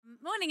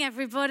Morning,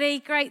 everybody.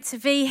 Great to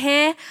be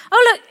here.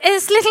 Oh, look,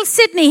 it's little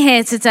Sydney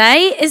here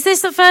today. Is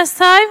this the first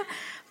time?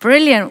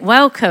 Brilliant.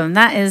 Welcome.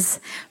 That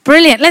is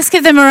brilliant. Let's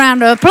give them a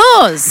round of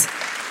applause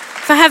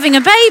for having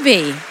a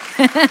baby.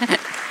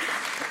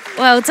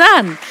 Well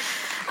done.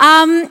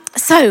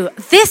 So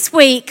this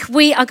week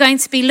we are going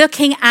to be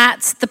looking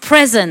at the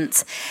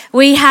present.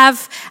 We've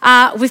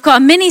got a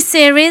mini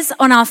series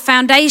on our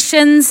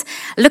foundations,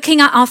 looking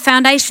at our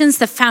foundations,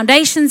 the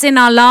foundations in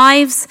our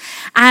lives.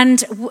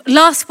 And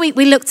last week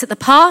we looked at the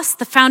past,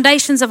 the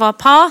foundations of our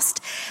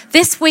past.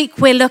 This week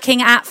we're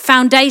looking at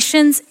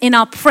foundations in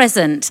our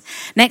present.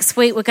 Next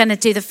week we're going to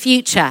do the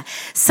future.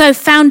 So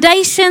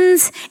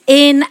foundations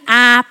in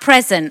our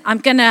present. I'm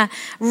going to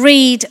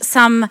read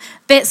some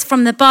bits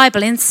from the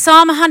Bible. In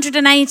Psalm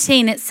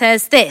 118 it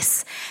says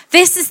this: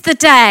 "This is the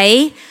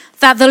day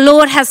that the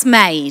Lord has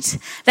made.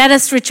 Let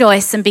us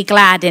rejoice and be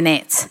glad in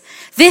it."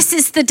 This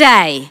is the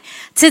day.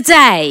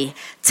 Today.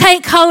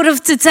 Take hold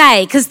of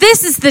today, because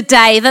this is the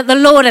day that the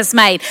Lord has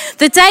made.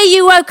 The day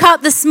you woke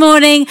up this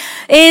morning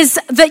is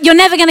that you're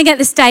never going to get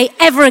this day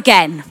ever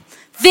again.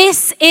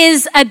 This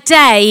is a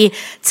day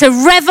to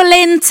revel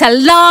in, to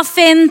laugh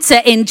in,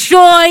 to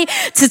enjoy,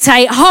 to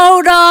take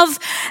hold of.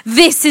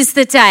 This is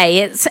the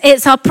day.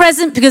 It's our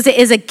present because it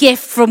is a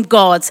gift from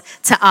God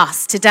to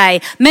us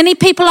today. Many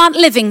people aren't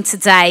living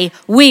today.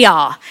 We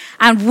are.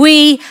 And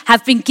we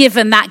have been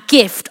given that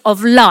gift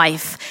of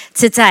life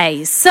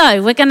today.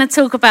 So we're going to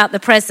talk about the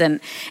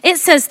present. It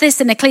says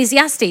this in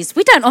Ecclesiastes.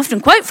 We don't often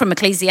quote from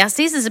Ecclesiastes.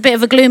 It's a bit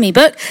of a gloomy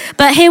book.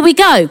 But here we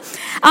go.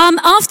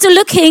 After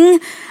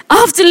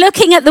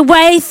looking at the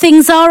way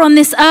things are on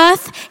this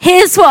earth,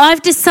 here's what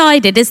I've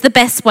decided is the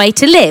best way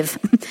to live.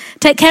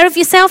 Take care of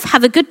yourself,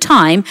 have a good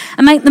time,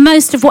 and make the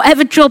most of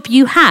whatever job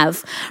you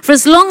have, for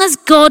as long as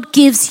God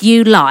gives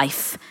you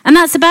life. And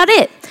that's about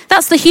it.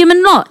 That's the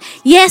human lot.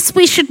 Yes,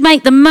 we should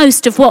make the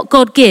most of what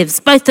God gives,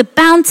 both the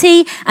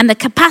bounty and the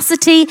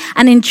capacity,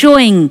 and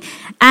enjoy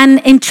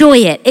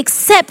it,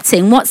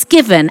 accepting what's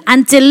given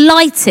and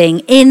delighting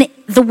in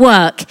the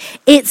work.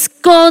 It's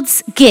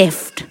God's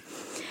gift.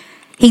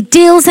 He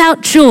deals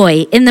out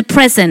joy in the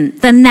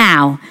present, the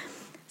now.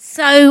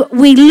 So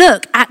we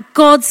look at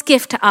God's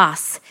gift to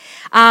us,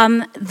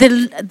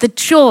 the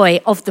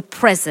joy of the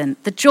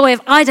present, the joy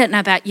of, I don't know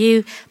about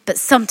you, but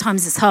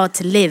sometimes it's hard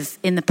to live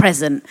in the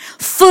present.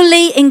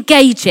 Fully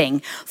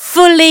engaging,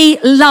 fully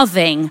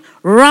loving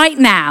right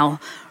now,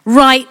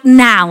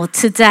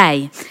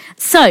 today.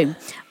 So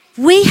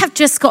we have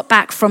just got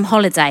back from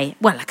holiday.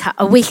 Well,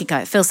 a week ago.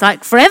 It feels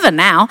like forever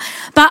now.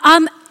 But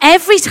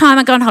every time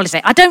I go on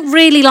holiday, I don't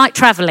really like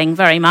traveling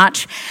very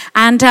much.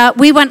 And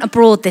we went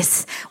abroad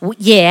this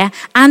year.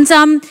 And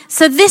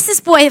so this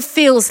is what it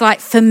feels like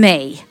for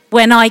me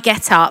when I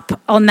get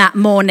up on that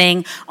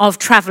morning of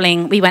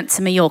traveling. We went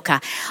to Mallorca.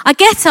 I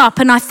get up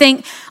and I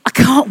think, I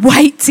can't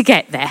wait to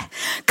get there.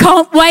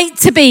 Can't wait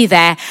to be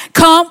there.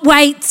 Can't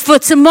wait for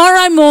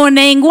tomorrow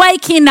morning,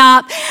 waking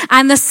up,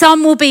 and the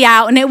sun will be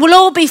out and it will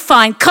all be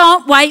fine.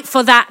 Can't wait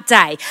for that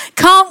day.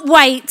 Can't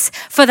wait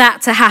for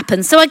that to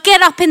happen. So I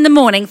get up in the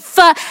morning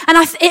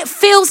it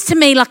feels to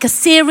me like a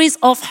series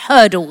of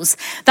hurdles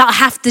that I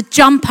have to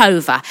jump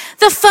over.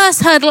 The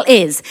first hurdle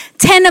is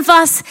 10 of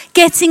us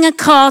getting a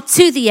car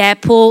to the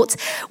airport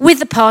with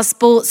the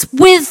passports,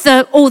 with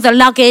all the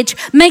luggage,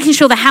 making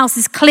sure the house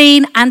is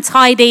clean and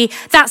tidy.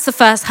 That's the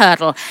first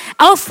hurdle.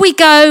 Off we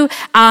go.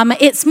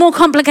 It's more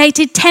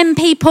complicated, 10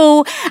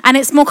 people, and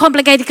it's more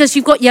complicated because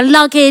you've got your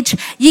luggage.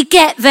 You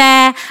get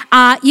there,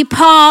 you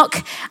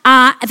park,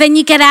 then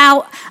you get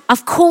out.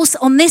 Of course,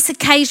 on this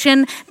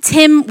occasion,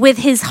 Tim with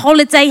his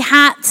holiday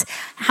hat,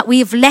 we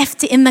have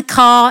left it in the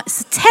car.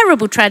 It's a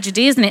terrible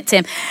tragedy, isn't it,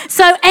 Tim?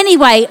 So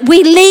anyway,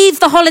 we leave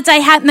the holiday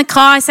hat in the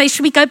car. I say,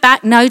 should we go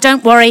back? No,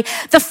 don't worry.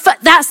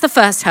 That's the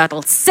first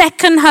hurdle.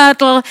 Second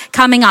hurdle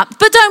coming up.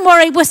 But don't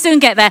worry, we'll soon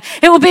get there.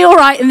 It will be all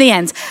right in the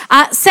end.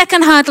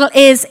 Second hurdle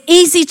is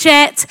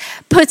EasyJet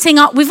putting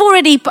up. We've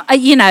already,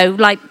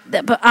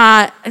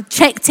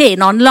 checked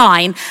in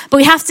online, but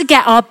we have to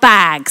get our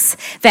bags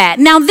there.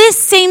 Now, this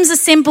seems a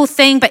simple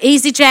thing, but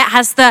EasyJet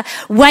has the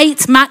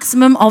weight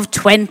maximum of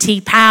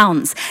 20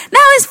 pounds. Now,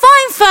 it's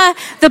fine for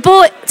the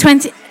boy,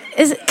 20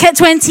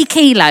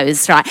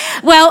 kilos, right?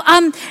 Well,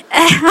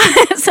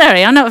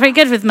 sorry, I'm not very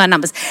good with my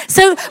numbers.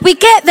 So we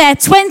get there,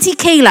 20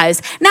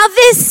 kilos. Now,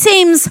 this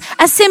seems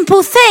a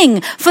simple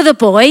thing for the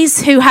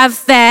boys who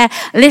have their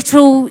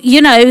little,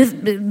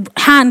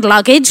 hand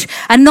luggage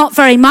and not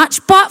very much.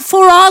 But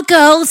for our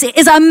girls, it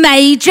is a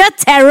major,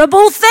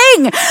 terrible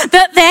thing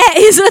that there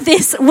is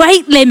this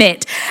weight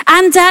limit.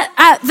 And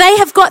they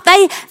have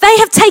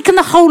taken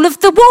the whole of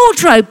the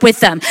wardrobe with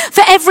them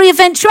for every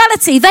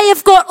eventuality. They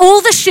have got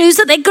all the shoes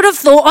that they could have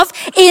thought of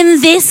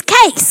in this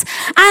case.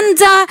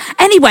 And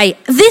anyway,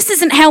 this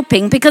isn't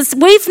helping because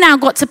we've now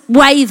got to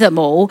weigh them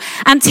all.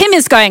 And Tim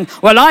is going,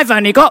 well, I've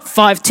only got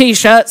 5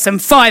 T-shirts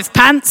and 5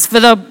 pants for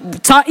the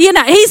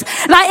he's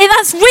like,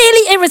 that's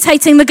really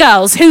irritating the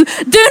girls who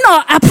do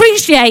not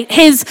appreciate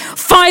his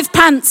 5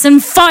 pants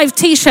and 5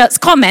 T-shirts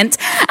comment.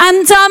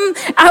 And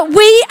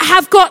we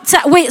have got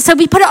to, so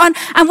we put it on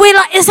and we're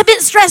like, it's a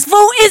bit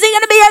stressful. Is he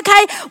going to be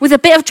okay? With a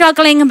bit of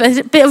juggling, a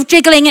bit of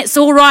jiggling, it's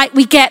all right.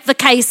 We get the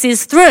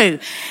cases through.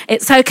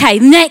 It's okay.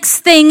 Next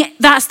thing,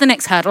 that's the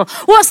next hurdle.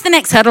 What's the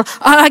next hurdle?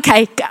 Oh,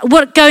 okay,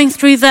 going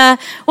through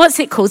what's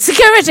it called?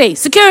 Security.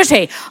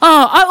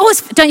 Oh, I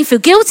always, don't you feel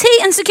guilty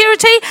in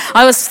security?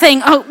 I always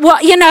think,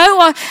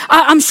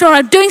 I'm sure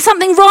I'm doing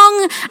something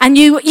wrong, and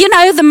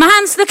the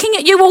man's looking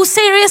at you all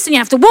serious, and you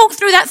have to walk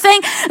through that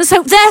thing. And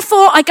so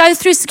therefore, I go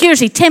through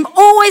security. Tim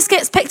always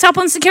gets picked up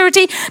on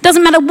security.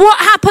 Doesn't matter what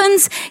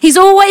happens, he's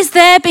always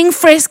there being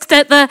frisked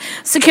at the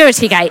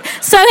security gate.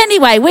 So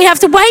anyway, we have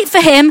to wait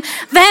for him.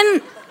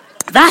 Then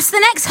that's the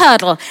next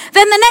hurdle.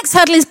 Then the next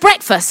hurdle is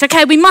breakfast.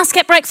 Okay, we must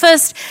get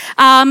breakfast.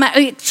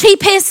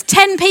 Cheapest,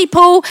 10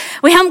 people.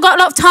 We haven't got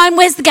a lot of time.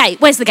 Where's the gate?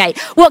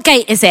 What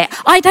gate is it?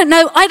 I don't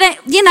know.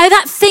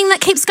 That thing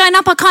that keeps going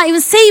up, I can't even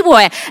see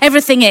where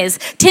everything is.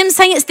 Tim's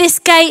saying it's this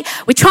gate.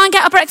 We try and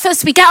get our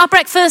breakfast. We get our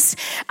breakfast.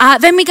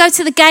 Then we go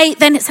to the gate.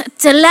 Then it's a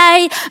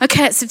delay.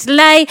 Okay, it's a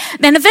delay.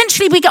 Then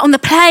eventually we get on the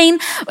plane.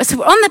 So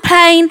we're on the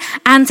plane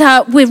and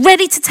we're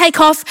ready to take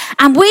off.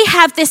 And we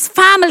have this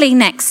family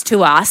next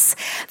to us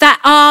that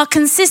are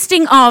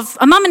consisting of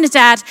a mum and a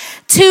dad,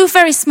 2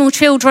 very small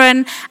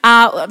children,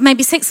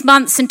 maybe 6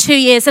 months and 2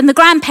 years, and the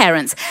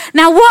grandparents.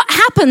 Now, what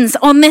happens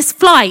on this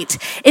flight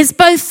is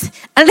both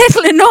a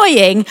little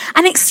annoying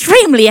and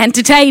extremely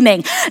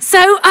entertaining.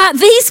 So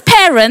these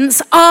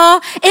parents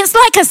it's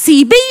like a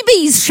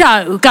CBeebies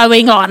show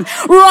going on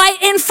right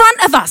in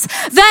front of us.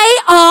 They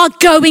are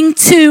going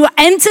to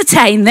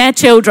entertain their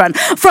children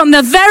from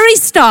the very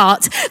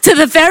start to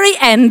the very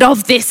end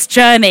of this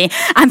journey.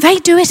 And they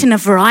do it in a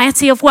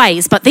variety of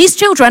ways. But these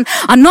children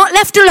are not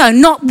left alone.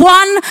 Not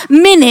 1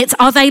 minute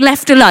are they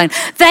left alone.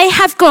 They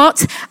have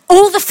got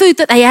all the food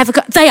that they ever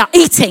got. They are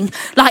eating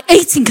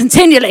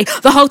continually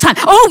the whole time.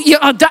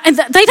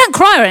 They don't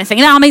cry or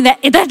anything. I mean,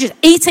 they're just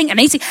eating and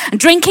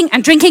drinking.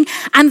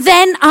 And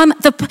then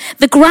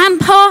the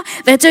grandpa,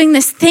 they're doing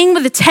this thing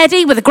with the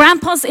teddy, with the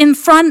grandpa's in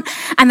front,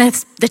 and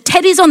the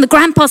teddy's on the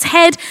grandpa's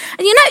head.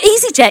 And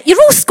EasyJet, you're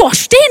all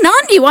squashed in,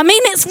 aren't you? I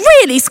mean, it's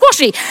really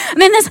squashy.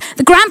 And then there's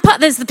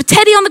the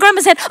teddy on the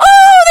grandpa's head.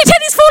 Oh, the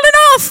teddy's fallen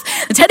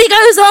off. The teddy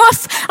goes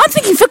off. I'm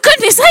thinking, for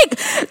goodness sake,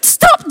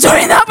 stop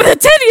doing that with the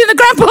teddy and the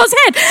grandpa's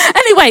head.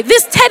 Anyway,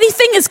 this teddy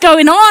thing is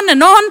going on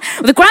and on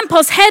with the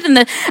grandpa's head and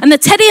the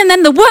teddy, and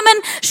then the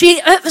woman,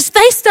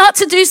 they start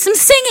to do some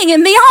singing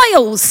in the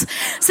aisles.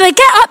 So they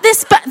get up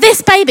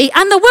this baby,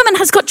 and the woman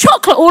has got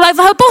chocolate all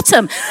over her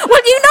bottom.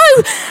 Well, you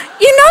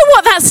know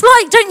what that's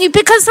like, don't you?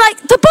 Because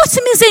the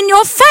bottom is in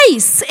your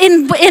face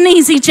in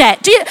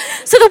EasyJet.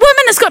 So the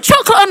woman has got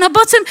chocolate on her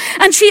bottom,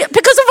 and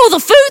because of all the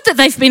food that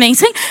they've been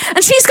eating,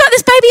 and she's got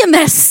this baby, and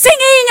they're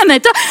singing, and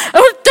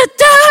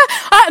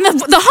and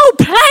the whole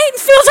plane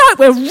feels like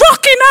we're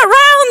rocking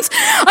around.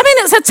 I mean,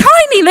 it's a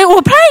tiny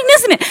little plane,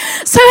 isn't it?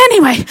 So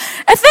anyway,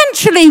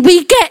 eventually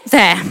we get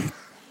there.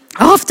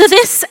 After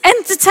this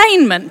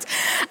entertainment,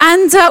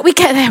 and we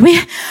get there.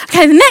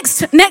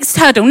 The next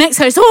hurdle.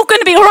 It's all going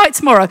to be all right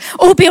tomorrow.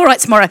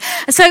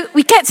 So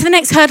we get to the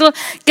next hurdle,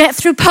 get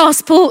through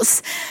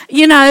passports.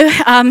 Again,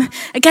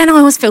 I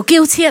always feel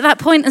guilty at that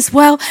point as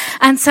well.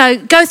 And so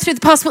go through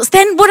the passports.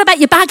 Then what about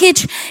your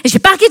baggage? Is your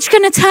baggage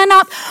going to turn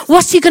up?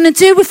 What are you going to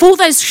do if all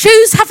those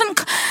shoes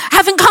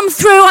haven't come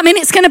through? I mean,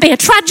 it's going to be a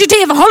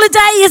tragedy of a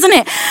holiday, isn't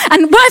it?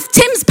 And what if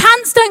Tim's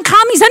pants don't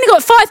come? He's only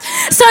got 5.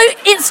 So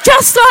it's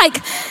just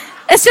like,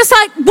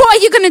 what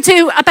are you going to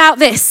do about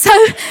this? So,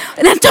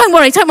 don't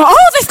worry.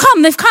 Oh,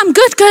 they've come.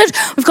 Good.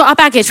 We've got our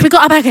baggage.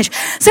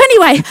 So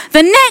anyway,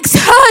 the next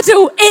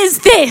hurdle is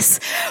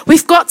this.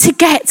 We've got to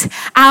get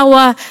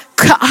our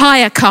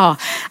hire car.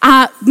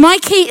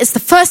 Mikey, it's the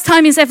first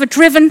time he's ever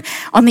driven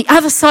on the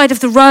other side of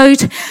the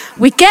road.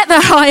 We get the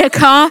hire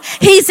car.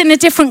 He's in a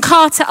different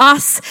car to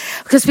us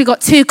because we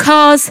got 2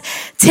 cars.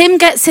 Tim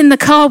gets in the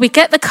car. We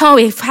get the car.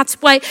 We've had to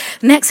wait.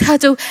 Next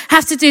hurdle,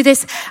 have to do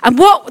this. And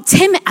what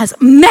Tim has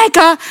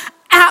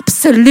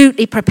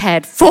absolutely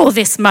prepared for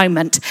this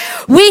moment.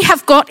 We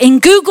have got in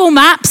Google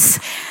Maps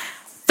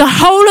the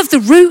whole of the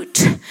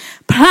route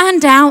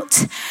planned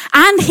out,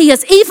 and he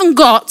has even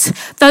got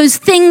those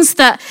things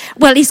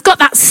he's got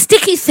that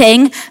sticky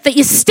thing that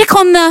you stick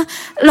on the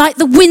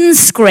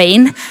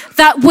windscreen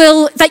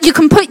that you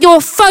can put your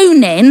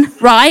phone in,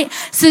 right?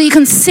 So that you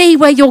can see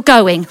where you're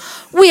going.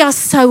 We are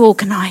so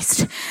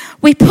organised.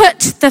 We put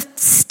the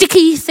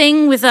sticky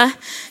thing with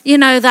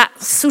that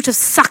sort of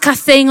sucker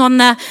thing on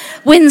the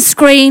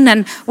windscreen,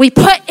 and we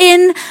put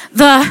in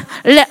the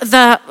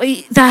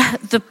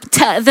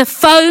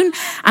phone,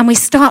 and we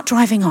start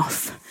driving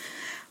off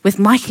with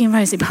Mikey and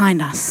Rosie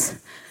behind us.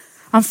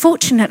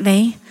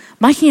 Unfortunately,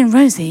 Mikey and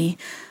Rosie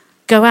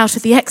go out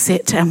of the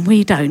exit and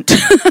we don't,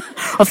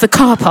 of the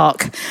car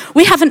park.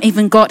 We haven't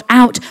even got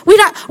out. We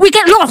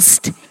get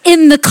lost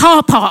in the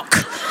car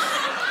park.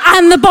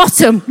 And the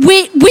bottom,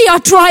 we are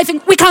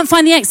driving, we can't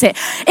find the exit.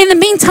 In the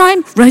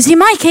meantime, Rosie and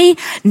Mikey,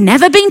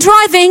 never been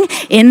driving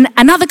in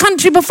another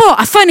country before,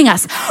 are phoning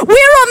us. We're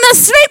on the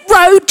slip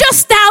road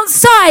just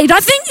outside. I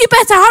think you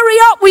better hurry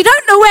up. We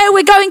don't know where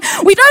we're going.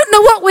 We don't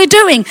know what we're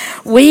doing.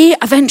 We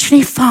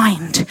eventually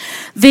find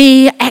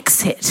the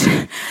exit.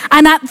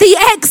 And at the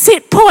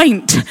exit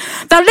point,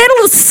 the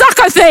little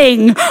sucker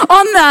thing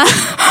on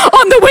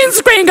the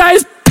windscreen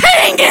goes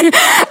ping, and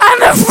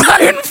the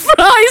phone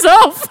flies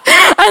off,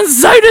 and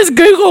so does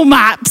Google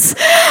Maps.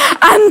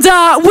 And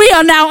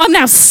I'm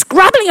now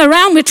scrabbling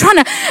around.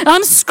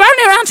 I'm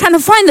scrabbling around trying to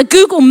find the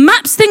Google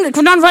Maps thing that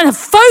can run on a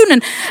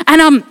phone,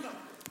 and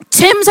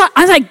Tim's,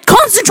 I like,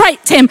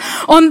 concentrate, Tim,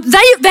 on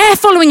they're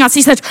following us.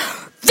 He said,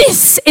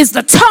 this is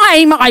the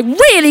time I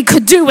really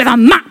could do with a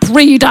map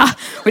reader,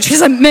 which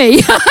isn't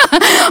me.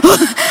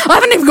 I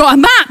haven't even got a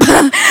map.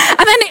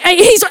 And then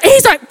he's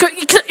like,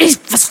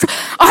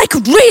 I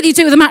could really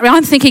do with a map reader.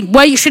 I'm thinking,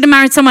 well, you should have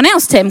married someone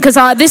else, Tim, because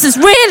this is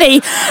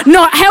really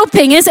not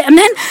helping, is it? And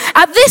then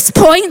at this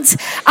point,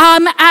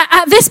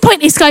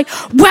 he's going,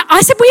 well,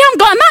 I said, we haven't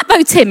got a map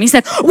though, Tim. He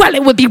said, well,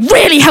 it would be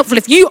really helpful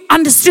if you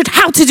understood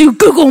how to do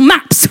Google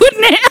Maps,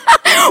 wouldn't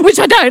it? Which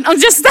I don't. I'm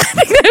just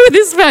standing there with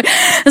this phone.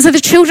 And so the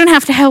children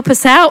have to help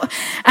us out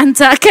and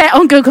get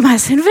on Google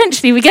Maps. And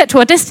eventually we get to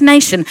our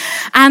destination,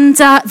 and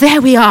there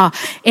we are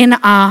in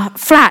our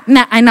flat,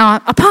 in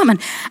our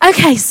apartment.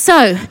 Okay,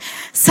 so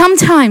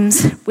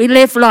sometimes we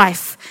live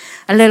life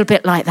a little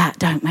bit like that,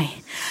 don't we?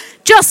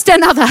 Just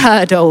another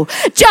hurdle,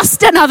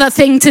 just another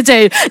thing to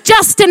do,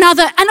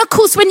 and of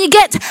course when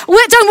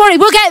don't worry,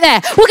 we'll get there.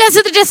 We'll get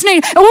to the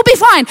destination, and we'll be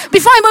fine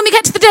when we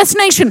get to the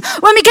destination.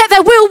 When we get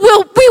there,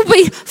 we'll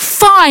be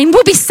fine,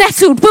 we'll be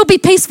settled, we'll be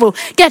peaceful,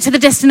 get to the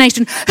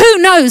destination. Who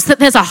knows that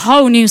there's a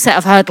whole new set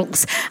of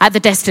hurdles at the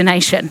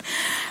destination?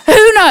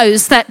 Who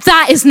knows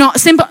that is not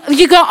simple?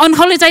 You go on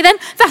holiday then?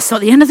 That's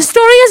not the end of the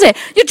story, is it?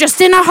 You're just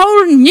in a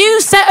whole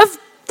new set of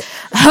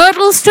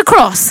hurdles to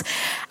cross.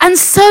 And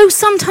so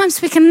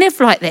sometimes we can live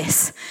like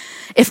this.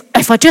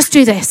 If I just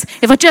do this,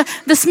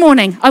 this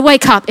morning I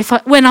wake up,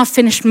 when I've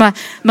finished my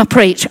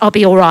preach, I'll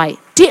be all right.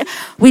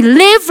 We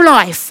live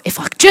life, if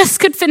I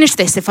just could finish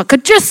this, if I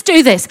could just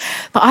do this.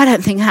 But I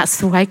don't think that's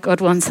the way God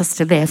wants us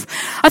to live.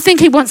 I think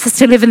he wants us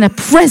to live in the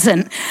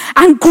present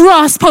and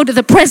grasp hold of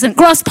the present,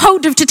 grasp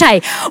hold of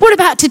today. What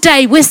about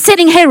today? We're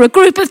sitting here, a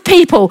group of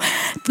people,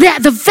 they're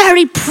at the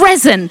very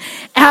present.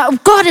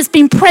 God has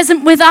been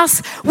present with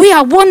us. We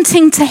are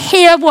wanting to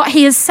hear what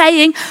he is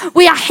saying.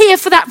 We are here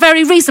for that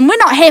very reason. We're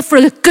not here for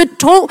a good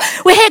talk.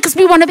 We're here because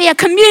we want to be a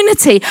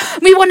community.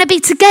 We want to be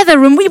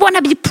together, and we want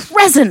to be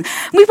present.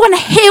 We want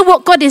to hear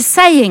what God is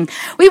saying.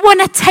 We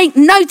want to take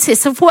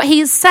notice of what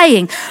he is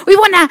saying. We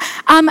want to,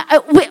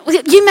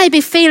 you may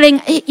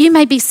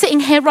be sitting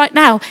here right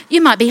now.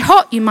 You might be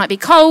hot, you might be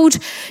cold,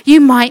 you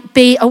might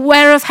be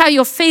aware of how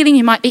you're feeling,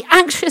 you might be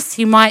anxious,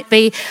 you might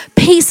be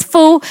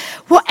peaceful.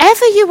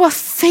 Whatever you are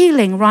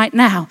feeling right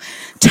now,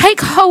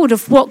 take hold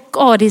of what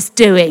God is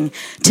doing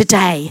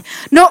today.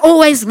 Not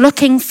always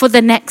looking for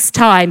the next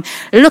time,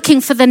 looking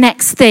for the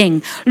next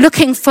thing,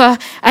 looking for,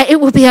 it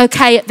will be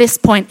okay at this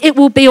point. It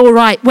will be all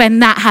right when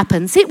that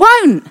happens. It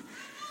won't.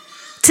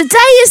 Today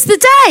is the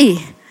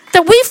day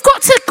that we've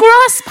got to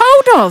grasp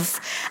hold of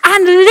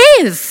and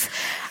live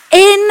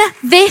in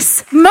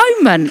this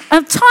moment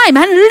of time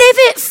and live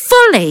it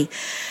fully.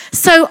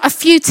 So a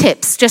few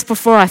tips just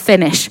before I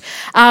finish.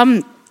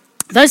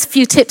 Those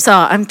few tips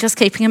are, I'm just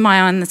keeping my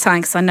eye on the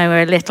time because I know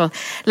we're a little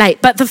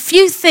late, but the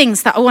few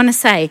things that I want to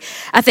say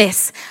are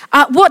this.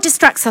 What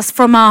distracts us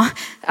from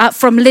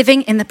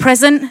living in the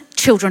present?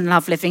 Children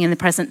love living in the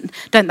present,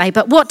 don't they?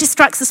 But what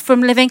distracts us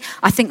from living?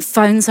 I think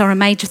phones are a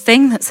major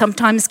thing that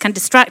sometimes can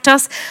distract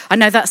us. I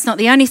know that's not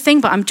the only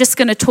thing, but I'm just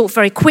going to talk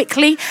very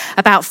quickly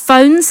about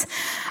phones.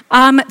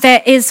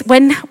 There is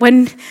when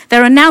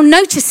there are now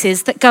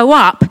notices that go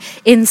up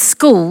in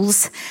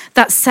schools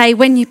that say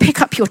when you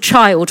pick up your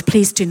child,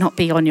 please do not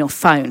be on your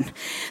phone.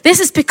 This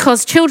is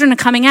because children are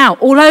coming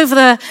out all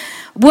over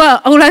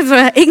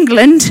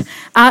England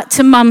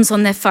to mums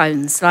on their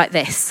phones like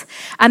this.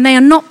 And they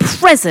are not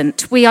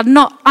present. We are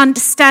not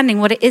understanding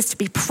what it is to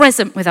be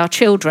present with our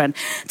children,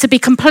 to be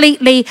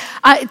completely,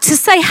 to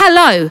say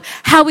hello.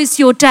 How is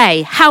your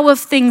day? How have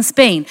things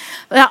been?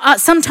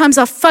 Sometimes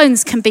our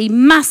phones can be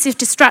massive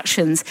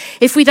distractions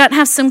if we don't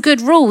have some good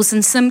rules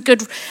and some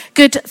good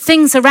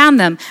things around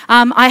them.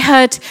 I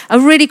heard a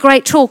really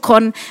great talk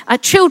on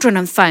children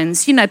and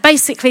phones,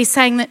 basically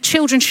saying that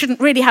children shouldn't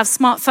really have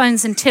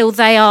smartphones until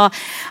they are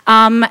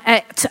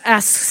at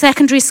a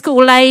secondary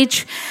school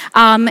age.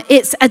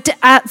 It's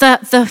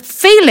the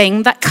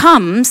feeling that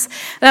comes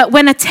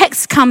when a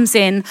text comes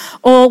in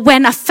or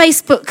when a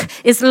Facebook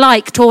is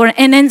liked or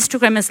an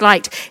Instagram is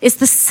liked. It's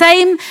the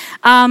same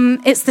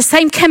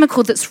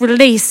chemical that's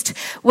released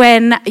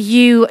when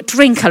you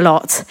drink a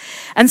lot.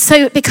 And so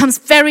it becomes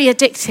very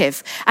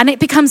addictive. And it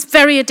becomes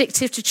very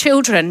addictive to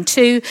children,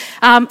 to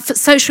for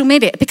social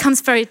media. It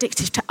becomes very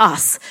addictive to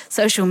us,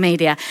 social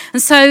media.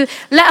 And so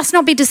let us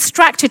not be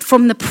distracted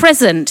from the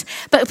present,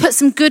 but put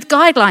some good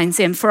guidelines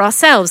in for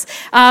ourselves.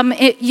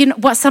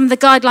 What some of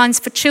the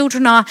guidelines for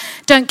children are: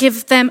 don't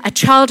give them a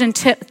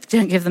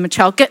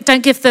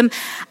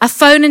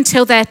phone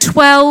until they're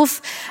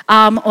 12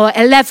 or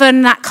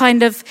 11, that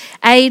kind of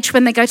age.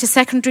 When they go to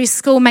secondary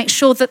school, make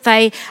sure that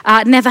they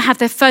never have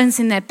their phones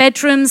in their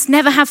bedrooms.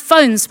 Never have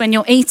phones when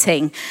you're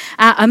eating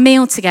a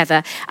meal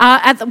together.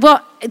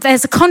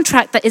 There's a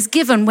contract that is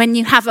given when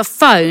you have a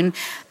phone.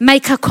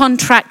 Make a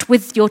contract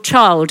with your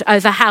child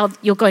over how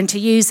you're going to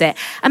use it,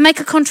 and make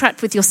a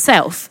contract with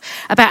yourself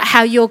about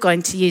how you're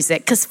going to use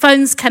it, because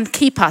phones can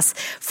keep us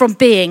from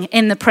being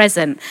in the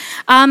present.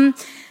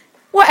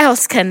 What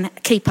else can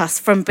keep us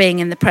from being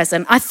in the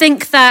present? I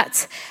think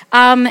that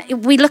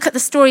we look at the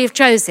story of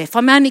Joseph.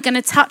 I'm only going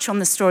to touch on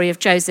the story of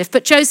Joseph,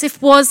 but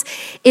Joseph was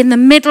in the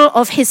middle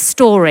of his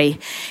story.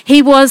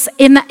 He was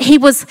in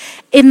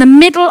the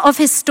middle of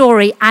his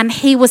story, and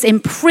he was in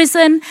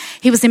prison.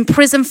 He was in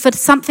prison for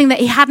something that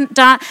he hadn't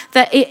done,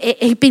 that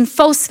he'd been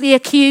falsely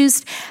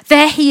accused.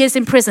 There he is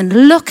in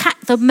prison. Look at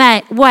the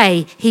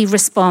way he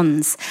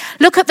responds.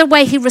 Look at the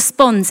way he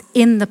responds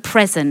in the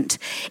present,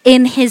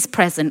 in his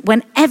present,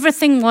 when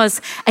everything was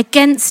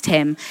against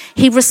him.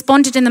 He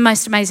responded in the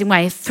most amazing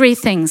way. 3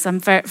 things I'm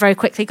very, very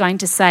quickly going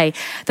to say.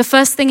 The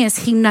first thing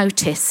is he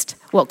noticed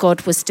what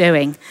God was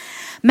doing.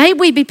 May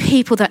we be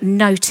people that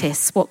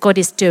notice what God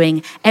is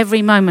doing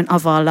every moment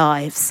of our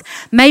lives.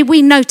 May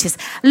we notice.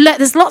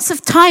 There's lots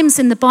of times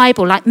in the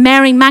Bible, like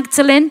Mary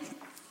Magdalene.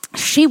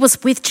 She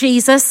was with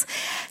Jesus.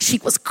 She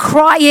was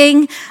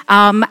crying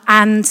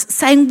and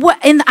saying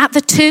at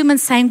the tomb and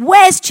saying,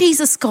 "Where's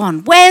Jesus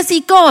gone? Where's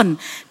he gone?"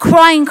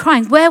 Crying.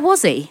 Where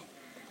was he? He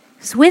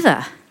was with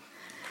her.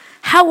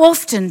 How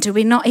often do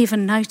we not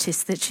even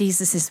notice that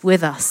Jesus is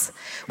with us?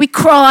 We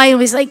cry and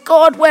we say,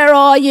 "God, where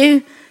are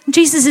you?" And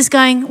Jesus is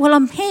going, "Well,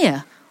 I'm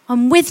here.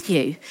 I'm with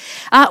you."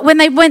 When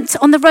they went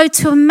on the road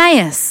to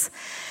Emmaus,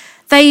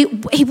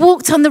 he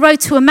walked on the road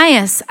to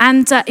Emmaus,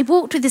 and he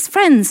walked with his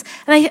friends.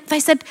 And they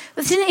said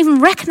they didn't even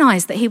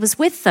recognize that he was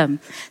with them.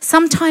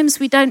 Sometimes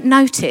we don't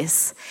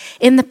notice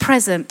in the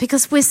present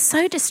because we're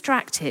so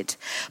distracted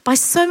by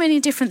so many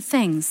different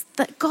things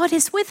that God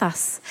is with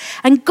us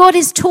and God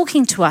is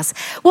talking to us.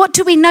 What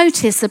do we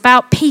notice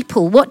about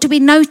people? What do we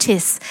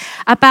notice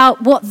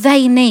about what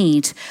they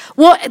need?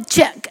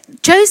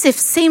 Joseph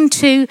seemed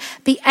to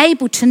be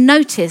able to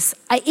notice,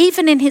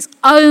 even in his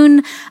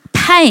own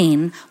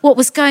pain, what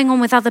was going on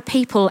with other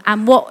people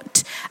and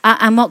what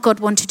God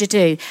wanted to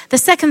do. The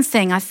second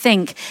thing, I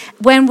think,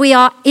 when we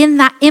are in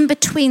that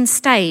in-between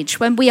stage,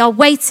 when we are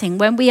waiting,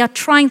 when we are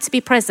trying to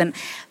be present,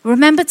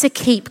 remember to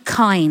keep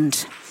kind.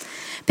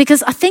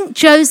 Because I think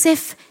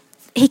Joseph,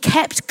 he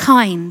kept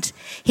kind.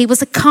 He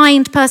was a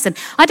kind person.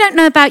 I don't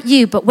know about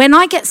you, but when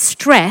I get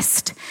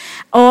stressed,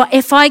 or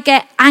if I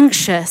get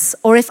anxious,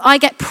 or if I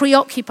get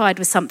preoccupied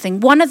with something,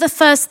 one of the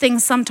first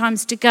things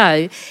sometimes to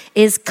go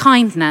is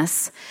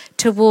kindness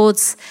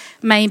towards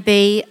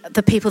maybe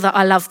the people that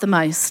I love the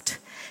most.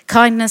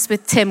 Kindness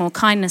with Tim, or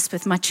kindness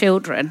with my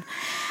children.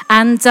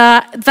 And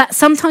that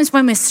sometimes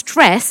when we're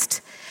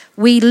stressed,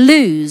 we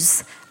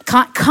lose.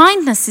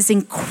 Kindness is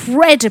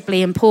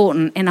incredibly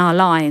important in our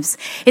lives.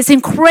 It's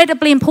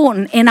incredibly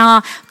important in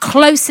our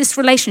closest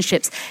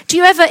relationships. Do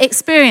you ever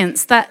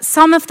experience that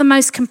some of the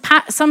most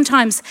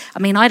sometimes, I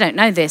mean, I don't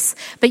know this,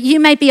 but you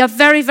may be a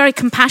very, very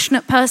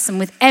compassionate person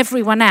with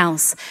everyone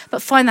else,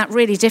 but find that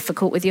really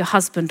difficult with your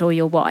husband or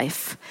your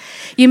wife.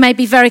 You may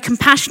be very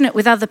compassionate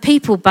with other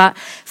people, but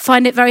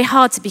find it very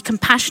hard to be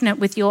compassionate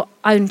with your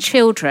own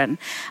children.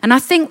 And I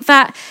think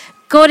that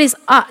God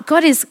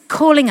is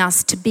calling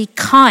us to be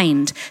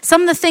kind.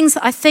 Some of the things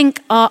that I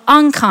think are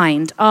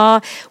unkind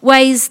are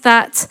ways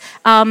that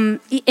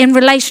in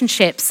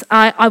relationships,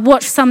 I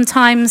watch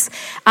sometimes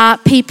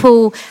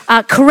people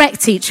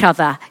correct each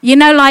other. You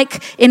know,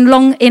 like in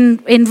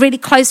really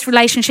close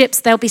relationships,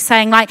 they'll be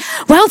saying like,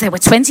 "Well, there were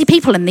 20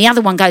 people," and the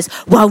other one goes,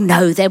 "Well,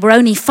 no, there were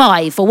only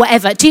 5," or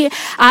whatever.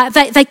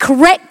 They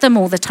correct them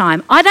all the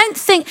time. I don't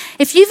think,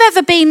 if you've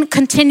ever been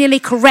continually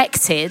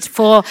corrected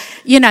for,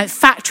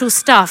 factual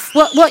stuff,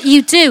 what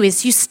you do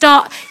is you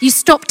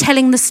stop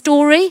telling the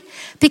story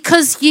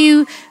because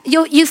you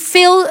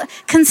feel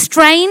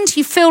constrained.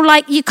 You feel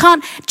like you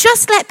can't.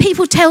 Just let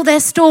people tell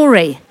their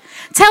story.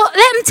 Let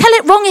them tell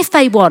it wrong if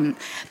they want.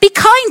 Be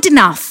kind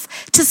enough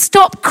to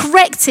stop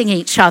correcting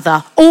each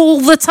other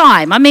all the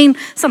time. I mean,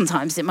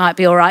 sometimes it might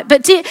be all right,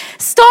 but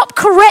stop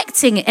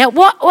correcting it.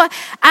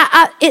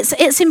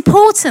 It's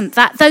important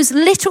that those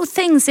little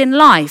things in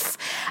life,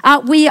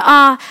 we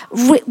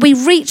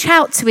reach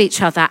out to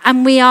each other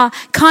and we are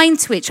kind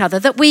to each other,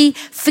 that we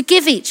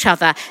forgive each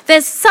other.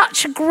 There's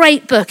such a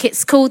great book.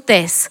 It's called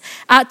this,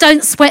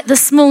 Don't Sweat the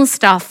Small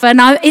Stuff.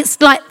 And it's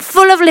like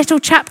full of little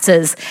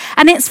chapters.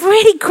 And it's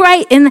really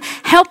great in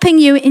helping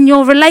you in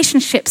your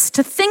relationships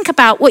to think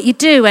about what you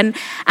do,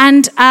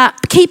 and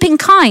keeping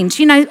kind.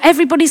 You know,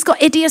 everybody's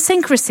got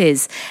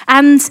idiosyncrasies,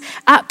 and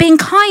being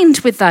kind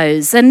with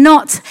those and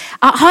not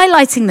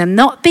highlighting them,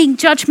 not being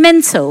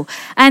judgmental,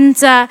 and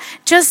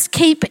just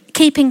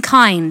keeping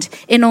kind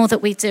in all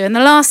that we do. And the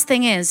last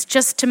thing is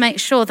just to make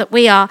sure that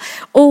we are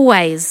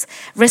always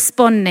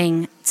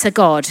responding to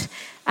God.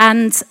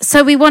 And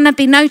so we want to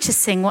be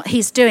noticing what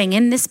he's doing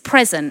in this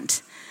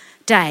present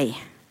day.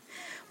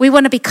 We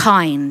want to be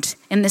kind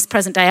in this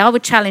present day. I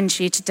would challenge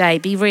you today,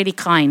 be really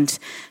kind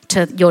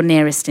to your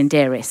nearest and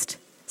dearest.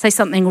 Say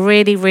something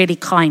really, really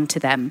kind to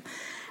them.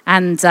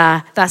 And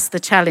that's the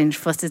challenge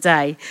for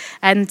today.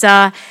 And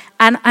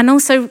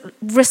also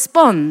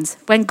respond.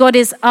 When God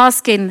is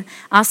asking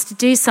us to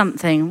do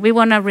something, we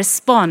want to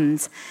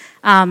respond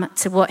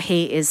to what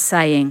he is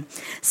saying.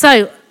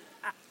 So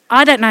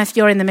I don't know if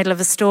you're in the middle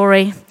of a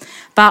story,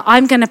 but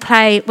we're going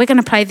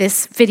to play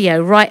this video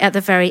right at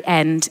the very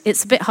end.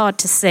 It's a bit hard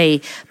to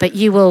see, but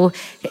you will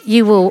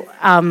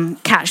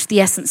catch the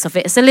essence of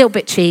it. It's a little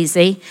bit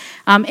cheesy.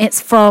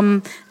 It's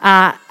from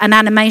an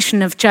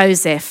animation of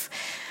Joseph,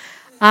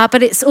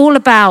 but it's all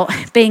about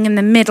being in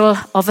the middle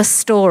of a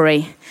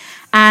story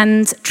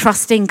and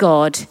trusting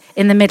God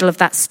in the middle of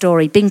that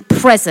story, being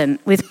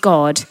present with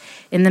God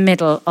in the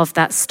middle of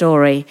that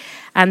story.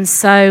 And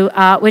so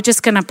we're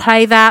just going to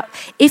play that.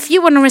 If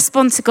you want to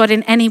respond to God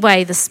in any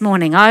way this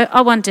morning,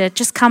 I wonder,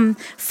 just come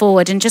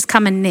forward and just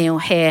come and kneel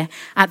here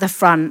at the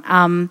front.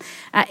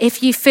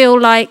 If you feel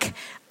like,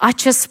 I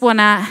just want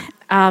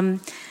to,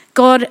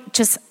 God,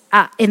 just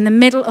in the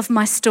middle of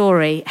my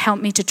story,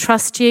 help me to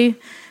trust you,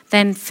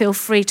 then feel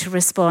free to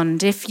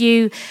respond. If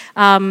you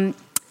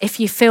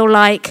feel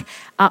like,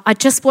 I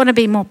just want to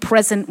be more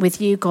present with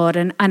you, God,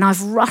 and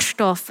I've rushed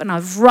off and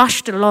I've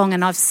rushed along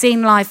and I've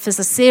seen life as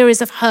a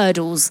series of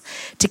hurdles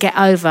to get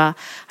over,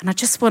 and I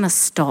just want to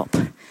stop.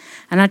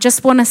 And I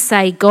just want to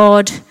say,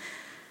 God,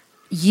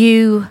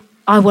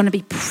 I want to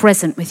be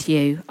present with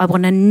you. I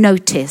want to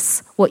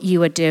notice what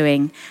you are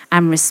doing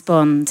and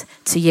respond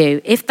to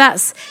you. If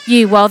that's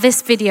you, while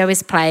this video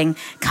is playing,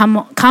 come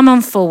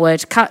on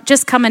forward.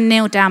 Just come and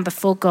kneel down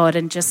before God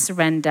and just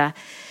surrender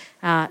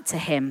to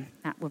him.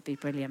 That would be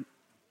brilliant.